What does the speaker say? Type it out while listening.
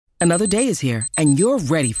Another day is here, and you're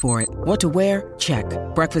ready for it. What to wear? Check.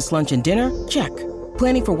 Breakfast, lunch, and dinner? Check.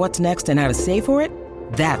 Planning for what's next and how to save for it?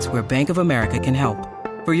 That's where Bank of America can help.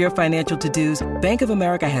 For your financial to-dos, Bank of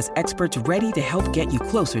America has experts ready to help get you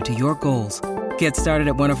closer to your goals. Get started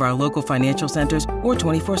at one of our local financial centers or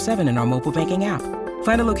 24/7 in our mobile banking app.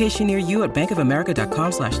 Find a location near you at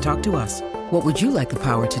bankofamerica.com/talktous. What would you like the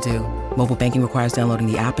power to do? Mobile banking requires downloading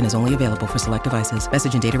the app and is only available for select devices.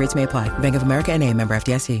 Message and data rates may apply. Bank of America N.A., member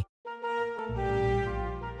FDIC.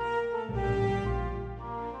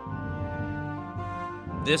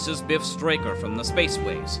 This is Biff Straker from the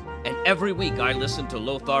Spaceways, and every week I listen to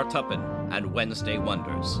Lothar Tuppen and Wednesday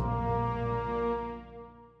Wonders.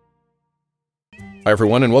 Hi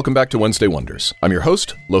everyone, and welcome back to Wednesday Wonders. I'm your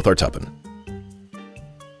host, Lothar Tuppen.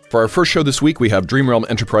 For our first show this week, we have Dream Realm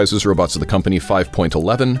Enterprises Robots of the Company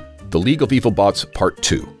 5.11, The League of Evil Bots Part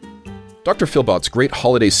 2. Dr. Philbot's great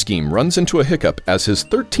holiday scheme runs into a hiccup as his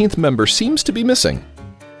 13th member seems to be missing.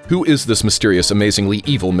 Who is this mysterious, amazingly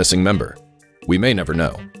evil missing member? We may never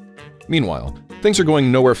know. Meanwhile, things are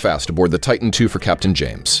going nowhere fast aboard the Titan II for Captain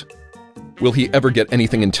James. Will he ever get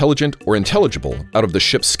anything intelligent or intelligible out of the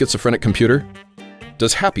ship's schizophrenic computer?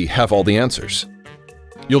 Does Happy have all the answers?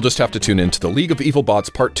 You'll just have to tune in to The League of Evil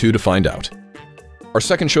Bots Part 2 to find out. Our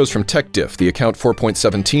second show is from Tech Diff, the account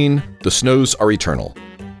 4.17, The Snows Are Eternal,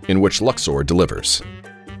 in which Luxor delivers.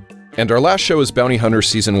 And our last show is Bounty Hunter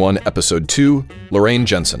Season 1, Episode 2, Lorraine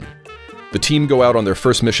Jensen. The team go out on their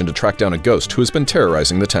first mission to track down a ghost who has been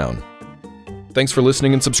terrorizing the town. Thanks for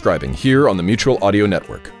listening and subscribing here on the Mutual Audio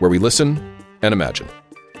Network, where we listen and imagine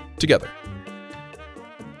together.